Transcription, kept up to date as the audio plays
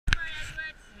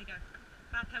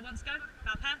So once go,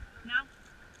 bow pair, now.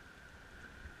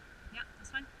 Yeah, that's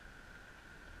fine.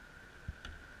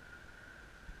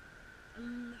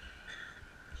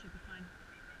 Should be fine.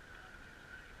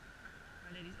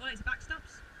 Right, ladies. All legs back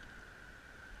stops.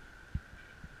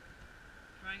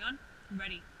 Throwing on.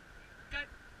 Ready. Go.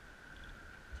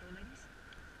 Tall ladies.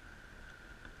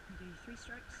 We do 3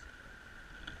 strokes.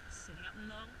 Sitting up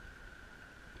long.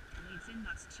 Leads in,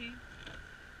 that's 2.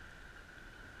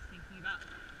 Thinking about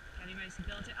getting ready to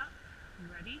build it up.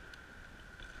 Ready.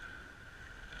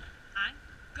 And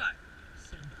go.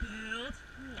 So build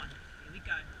 1. Here we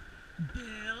go.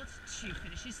 Build 2.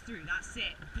 Finishes through. That's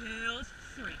it. Build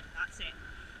 3. That's it.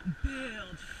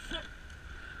 Build 4.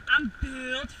 And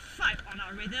build 5 on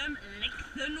our rhythm.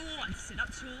 Lengthen 1. Sit up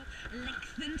tall.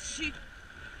 Lengthen 2.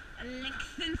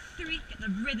 Lengthen 3. Get the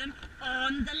rhythm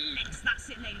on the legs. That's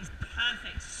it, ladies.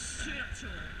 Perfect. Sit up tall.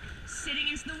 Sitting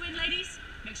into the wind, ladies.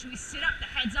 Make sure we sit up. The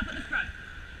head's up at the front.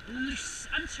 Loose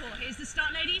and tall. Here's the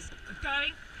start, ladies. We're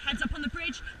going. Heads up on the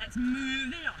bridge. Let's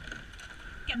move it on.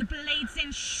 Get the blades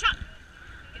in sharp.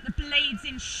 Get the blades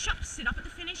in sharp. Sit up at the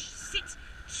finish. Sit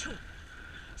tall.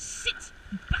 Sit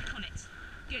back on it.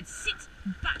 Good. Sit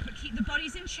back, but keep the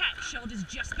bodies in check. Shoulders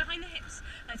just behind the hips.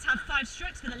 Let's have 5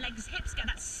 strokes for the legs, hips. Get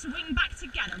that swing back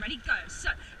together. Ready, go. So,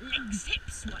 legs,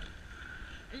 hips, 1.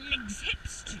 Legs,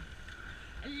 hips, 2.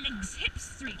 Legs, hips,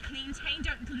 3. Clean tane.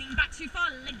 Don't lean back too far.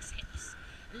 Legs, hips.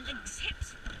 Legs,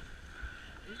 hips, 4.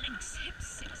 Legs, hips,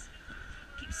 6.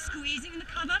 Keep squeezing the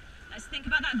cover. Let's think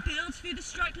about that build through the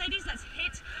stroke, ladies. Let's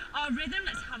hit our rhythm.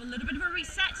 Let's have a little bit of a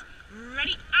reset.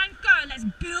 Ready, and go. Let's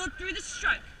build through the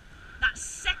stroke. That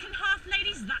second half,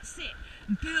 ladies, that's it.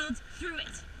 Build through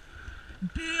it.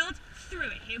 Build through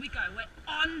it. Here we go. We're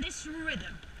on this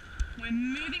rhythm. We're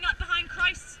moving up behind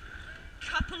Christ.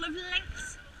 Couple of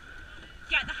lengths.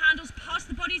 Get the handles past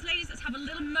the bodies, ladies. Let's have a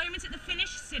little moment at the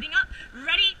finish. Sitting up.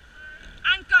 Ready,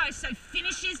 and go. So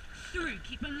finishes through.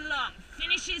 Keep them long.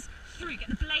 Finishes through. Get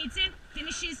the blades in.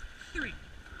 Finishes through.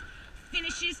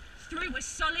 Finishes through. We're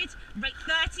solid. Rate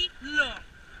 30. Long.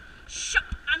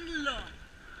 Sharp and long.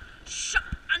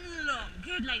 Sharp and long.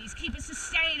 Good, ladies. Keep it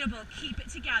sustainable. Keep it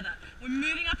together. We're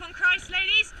moving up on Christ,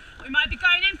 ladies. We might be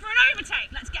going in for an overtake.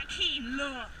 Let's get keen.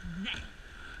 Long. There.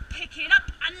 Pick it up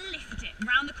and lift it.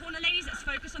 Round the corner, ladies. Let's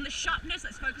focus on the sharpness.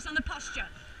 Let's focus on the posture.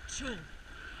 Tall.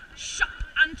 Sharp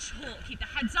and tall. Keep the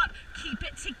heads up. Keep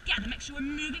it together. Make sure we're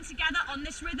moving together on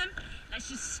this rhythm. Let's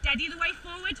just steady the way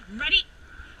forward. Ready?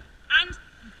 And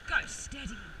go.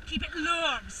 Steady. Keep it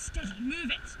long. Steady.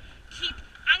 Move it. Keep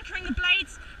anchoring the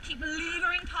blades. Keep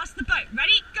levering past the boat.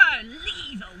 Ready? Go.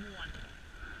 Lever 1.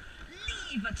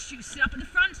 Lever 2. Sit up at the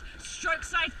front. Stroke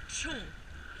side. Tall.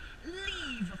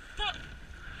 Lever 4.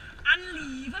 And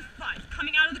lever 5.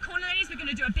 Coming out of the corner, ladies, we're going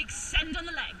to do a big send on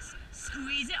the legs.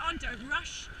 Squeeze it on. Don't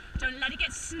rush. Don't let it get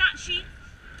snatchy.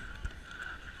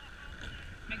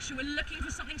 Make sure we're looking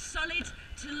for something solid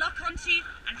to lock onto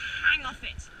and hang off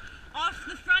it. Off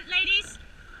the front, ladies.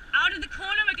 Out of the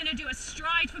corner, we're going to do a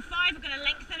stride for 5. We're going to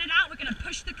lengthen it out. We're going to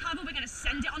push the cover. We're going to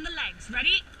send it on the legs.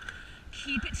 Ready?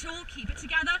 Keep it tall. Keep it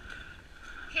together.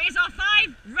 Here's our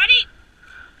 5. Ready?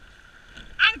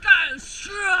 And go.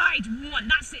 Stride 1.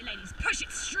 That's it, ladies. Push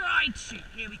it. Stride 2.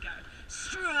 Here we go.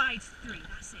 Stride 3.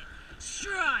 That's it.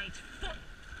 Stride 4.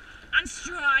 And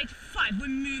stride 5. We're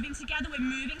moving together. We're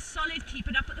moving solid. Keep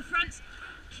it up at the front.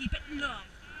 Keep it long.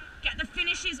 Get the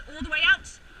finishes all the way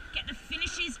out. Get the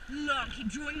finishes long. Keep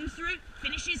drawing them through.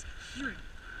 Finishes through.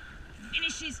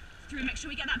 Finishes through. Make sure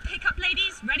we get that pick up,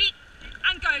 ladies. Ready?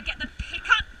 And go. Get the pick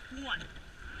up. 1.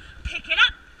 Pick it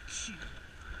up. 2.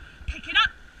 Pick it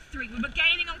up. 3. We were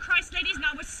gaining on Christ, ladies.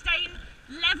 Now we're staying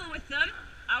level with them.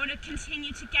 I want to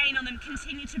continue to gain on them.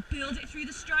 Continue to build it through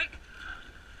the stroke.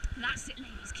 That's it,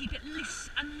 ladies. Keep it loose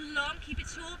and long. Keep it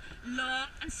tall, long,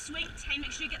 and swing.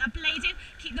 Make sure you get that blade in.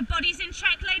 Keep the bodies in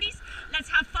check, ladies. Let's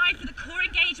have 5 for the core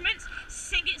engagement.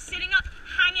 Sing it, sitting up,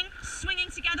 hanging, swinging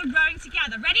together, rowing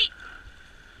together. Ready?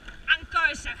 And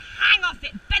go. So hang off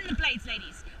it. Bend the blades,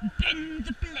 ladies. Bend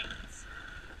the blades.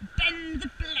 Bend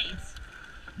the blades.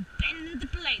 Bend the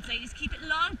blades, ladies. Keep it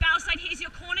long. Bow side, here's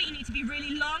your corner. You need to be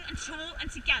really long and tall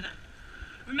and together.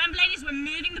 Remember, ladies, we're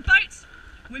moving the boat.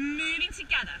 We're moving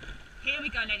together. Here we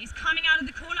go, ladies. Coming out of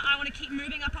the corner, I want to keep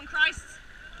moving up on Christ.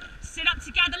 Sit up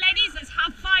together, ladies. Let's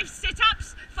have 5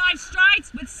 sit-ups, 5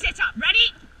 strides with sit-up.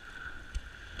 Ready?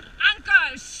 And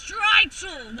go. Stride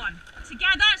tall. 1.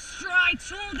 Together. Stride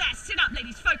tall. There. Sit up,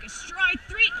 ladies. Focus. Stride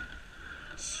 3.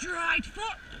 Stride 4.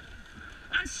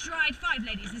 And stride 5,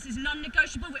 ladies. This is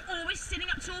non-negotiable. We're always sitting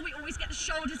up tall. We always get the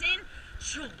shoulders in.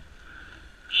 Tall.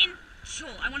 In.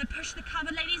 Tall. I want to push the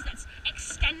cover, ladies. Let's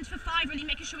extend for 5, really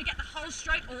making sure we get the whole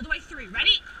stroke all the way through.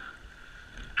 Ready?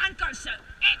 and go. So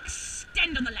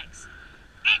extend on the legs.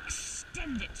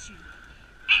 Extend it 2.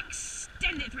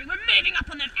 Extend it 3. We're moving up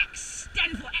on them.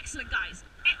 Extend 4. Excellent, guys.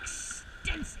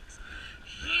 Extend 6.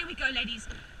 Here we go, ladies.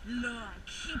 Long.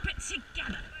 Keep it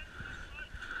together.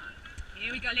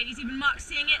 Here we go, ladies. Even Mark's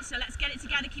seeing it, so let's get it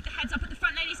together. Keep the heads up at the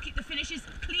front, ladies. Keep the finishes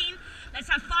clean. Let's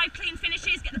have 5 clean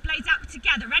finishes. Get the blades out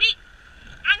together. Ready?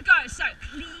 And go. So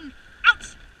clean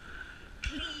out.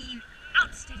 Clean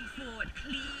out. Steady forward.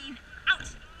 Clean out.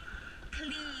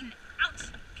 Clean out.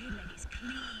 Good, ladies.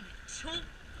 Clean. Tall.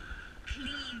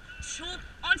 Clean. Tall.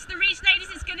 Onto the reach, ladies.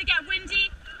 It's going to get windy.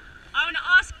 I want to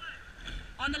ask,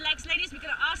 on the legs, ladies, we're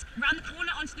going to ask, round the corner,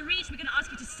 onto the reach, we're going to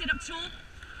ask you to sit up tall.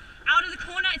 Out of the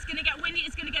corner, it's going to get windy,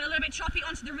 it's going to get a little bit choppy.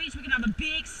 Onto the reach, we're going to have a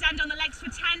big send on the legs for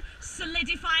 10,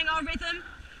 solidifying our rhythm.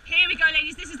 Here we go,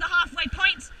 ladies. This is the halfway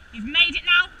point. You've made it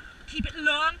now. Keep it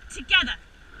long together.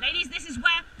 Ladies, this is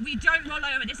where we don't roll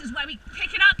over. This is where we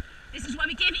pick it up. This is where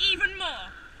we give even more.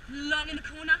 Long in the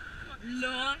corner.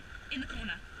 Long in the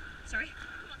corner. Sorry?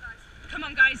 Come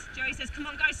on, guys. Joey says, come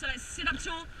on, guys. So let's sit up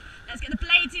tall. Let's get the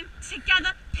blades in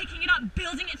together, picking it up,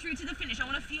 building it through to the finish. I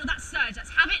want to feel that surge. Let's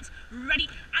have it. Ready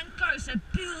and go. So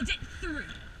build it through.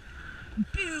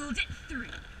 Build it through.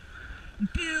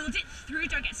 Build it through.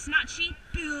 Don't get snatchy.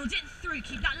 Build it through.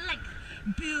 Keep that length.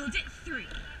 Build it through.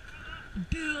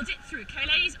 Build it through. Okay,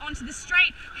 ladies, onto the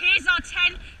straight. Here's our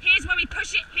 10. Here's where we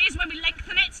push it. Here's where we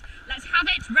lengthen it. Let's have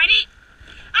it. Ready?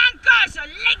 And go. So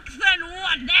lengthen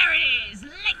 1. There it is.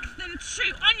 Lengthen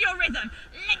 2. On your rhythm.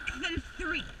 Lengthen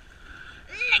 3.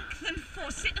 Lengthen 4,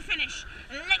 sit the finish.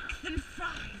 Lengthen 5.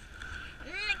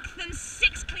 Lengthen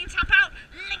 6, clean tap out.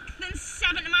 Lengthen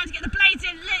 7, Amanda, get the blades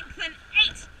in. Lengthen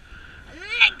 8.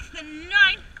 Lengthen 9.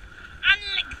 And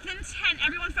lengthen 10.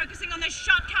 Everyone focusing on those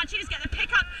sharp catches. Get the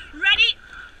pick up. Ready?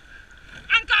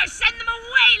 And go. Send them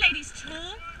away, ladies.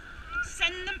 Tall.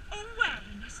 Send them away.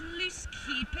 Nice and loose.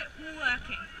 Keep it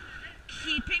working.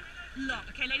 Keeping long.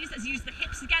 Okay, ladies, let's use the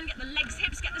hips again. Get the legs,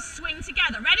 hips, get the swing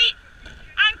together. Ready?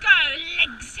 And go.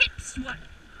 Legs, hips, 1.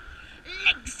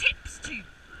 Legs, hips, 2.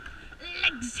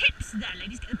 Legs, hips. There,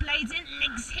 ladies, get the blades in.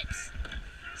 Legs, hips.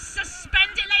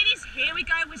 Suspend it, ladies. Here we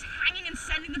go. We're hanging and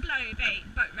sending the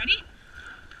boat. Ready?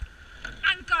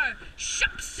 And go.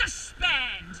 Shop,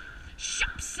 suspend.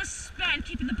 Shop, suspend.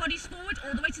 Keeping the bodies forward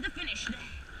all the way to the finish. There.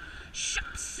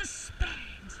 Shop, suspend.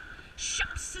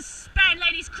 Shop, suspend.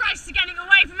 Ladies, Christ, are getting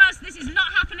away from us. This is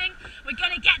not happening. We're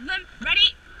going to get them.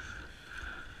 Ready?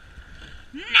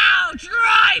 Now,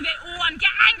 drive it 1. Get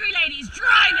angry, ladies.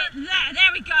 Drive it there.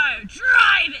 There we go.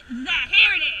 Drive it there.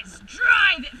 Here it is.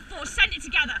 Drive it 4. Send it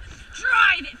together.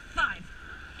 Drive it 5.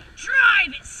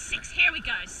 Drive it 6. Here we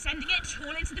go. Sending it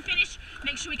all into the finish.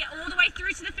 Make sure we get all the way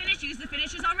through to the finish. Use the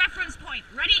finish as our reference point.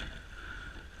 Ready?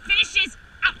 Finishes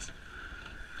out.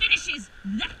 Finishes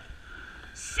there.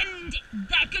 Send it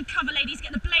there. Good cover, ladies.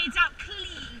 Get the blades out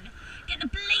clean. Get the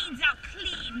blades out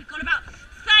clean. We've got about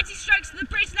 30 strokes to the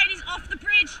bridge, ladies, off the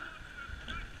bridge.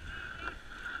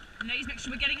 And ladies, make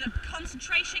sure we're getting the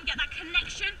concentration, get that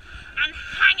connection, and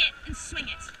hang it and swing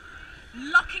it.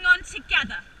 Locking on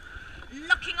together.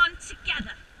 Locking on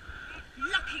together.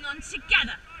 Locking on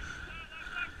together.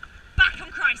 Back on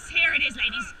Christ. Here it is,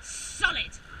 ladies.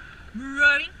 Solid.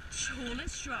 Rowing, tall and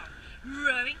strong.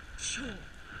 Rowing, tall.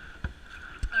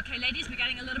 Okay, ladies, we're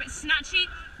getting a little bit snatchy.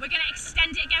 We're going to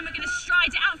extend it again. We're going to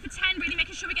stride it out for 10, really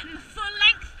making sure we're getting the full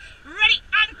length. Ready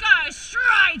and go.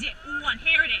 Stride it 1.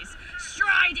 Here it is.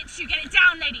 Stride it 2. Get it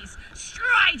down, ladies.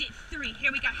 Stride it 3.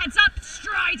 Here we go. Heads up.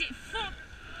 Stride it 4.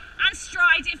 And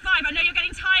stride it 5. I know you're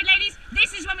getting tired, ladies.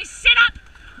 This is when we sit up,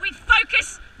 we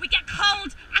focus, we get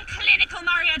cold and clinical,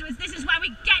 Murray Edwards. This is where we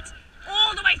get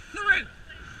all the way through.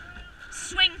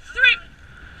 Swing through.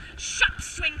 Shop,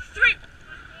 swing through.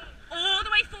 All the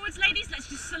way forwards, ladies. Let's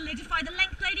just solidify the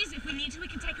length, ladies. If we need to, we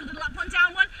can take a little up one,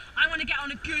 down one. I want to get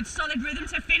on a good, solid rhythm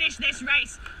to finish this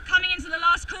race. Coming into the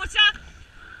last quarter,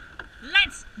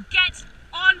 let's get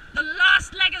on the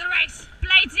last leg of the race.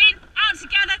 Blade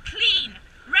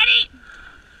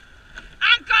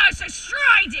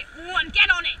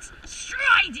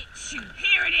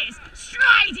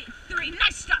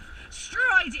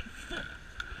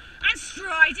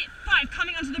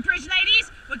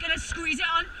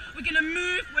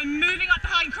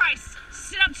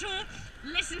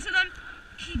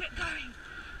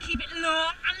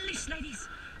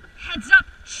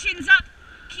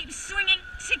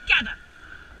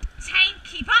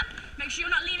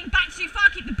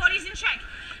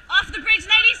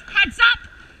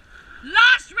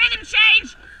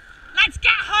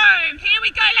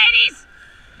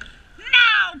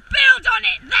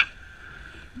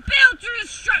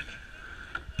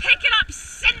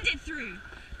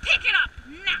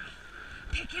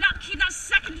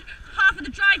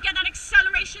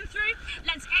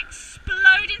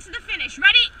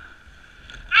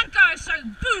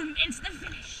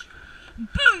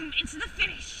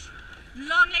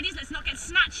Long, ladies, let's not get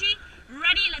snatchy.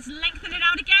 Ready, let's lengthen it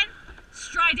out again.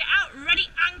 Stride it out, ready,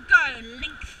 and go.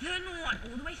 Lengthen 1,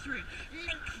 all the way through.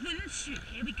 Lengthen 2,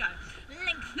 here we go.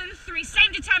 Lengthen 3,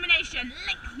 same determination.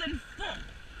 Lengthen 4,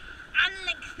 and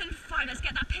lengthen 5. Let's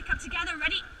get that pick up together,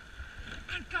 ready,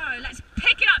 and go. Let's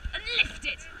pick it up and lift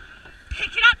it.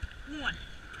 Pick it up, 1.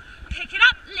 Pick it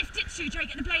up, lift it, 2. Try to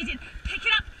get the blade in. Pick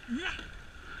it up, there.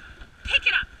 Pick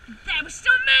it up, there. We're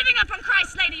still moving up on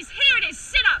Christ, ladies. Here it is,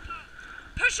 sit up.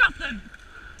 Push off them.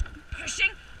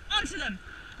 Pushing onto them.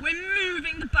 We're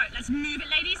moving the boat. Let's move it,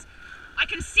 ladies. I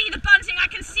can see the bunting. I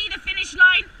can see the finish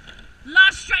line.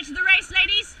 Last stretch of the race,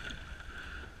 ladies.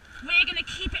 We're going to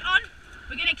keep it on.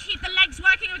 We're going to keep the legs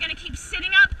working. We're going to keep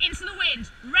sitting up into the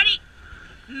wind. Ready?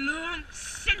 Long,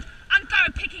 sit, and go.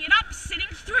 Picking it up, sitting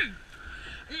through.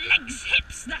 Legs,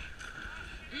 hips there.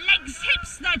 Legs,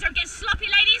 hips there. Don't get sloppy,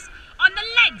 ladies. On the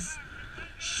legs.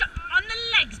 Shut on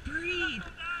the legs. Breathe.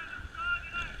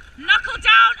 Knuckle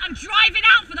down and drive it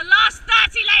out for the last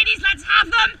 30, ladies. Let's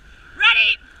have them.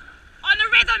 Ready? On the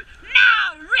rhythm.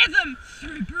 Now, rhythm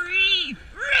through. Breathe.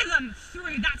 Rhythm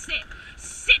through. That's it.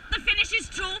 Sit the finishes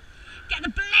tall. Get the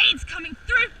blades coming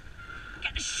through.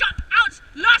 Get the shot out.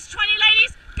 Last 20,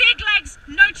 ladies. Big legs.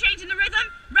 No change in the rhythm.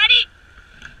 Ready?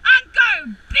 And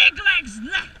go. Big legs.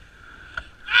 There.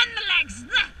 And the legs.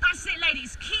 There. That's it,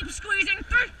 ladies. Keep squeezing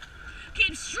through.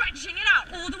 Keep stretching it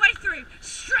out all the way through.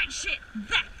 Stretch it.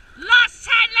 There. Last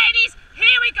 10, ladies.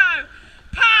 Here we go.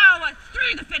 Power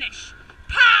through the finish.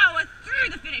 Power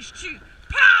through the finish. 2.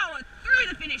 Power through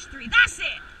the finish. 3. That's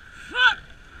it. 4.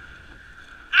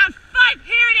 And 5.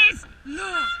 Here it is.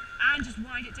 Look. And just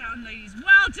wind it down, ladies.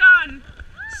 Well done.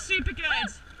 Super good.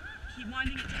 Keep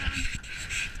winding it down.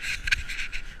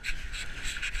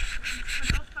 Turn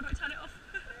it off. How do I turn it off?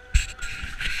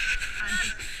 And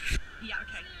just, yeah,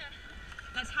 okay.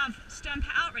 Let's have stern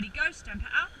pet out. Ready, go. Stern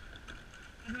pet out.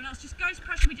 Everyone else just goes.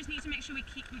 Pressure. We just need to make sure we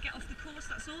get off the course.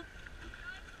 That's all.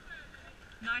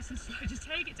 Nice and slow. Just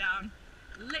take it down.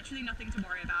 Literally nothing to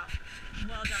worry about.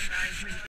 Well done, guys. Really good.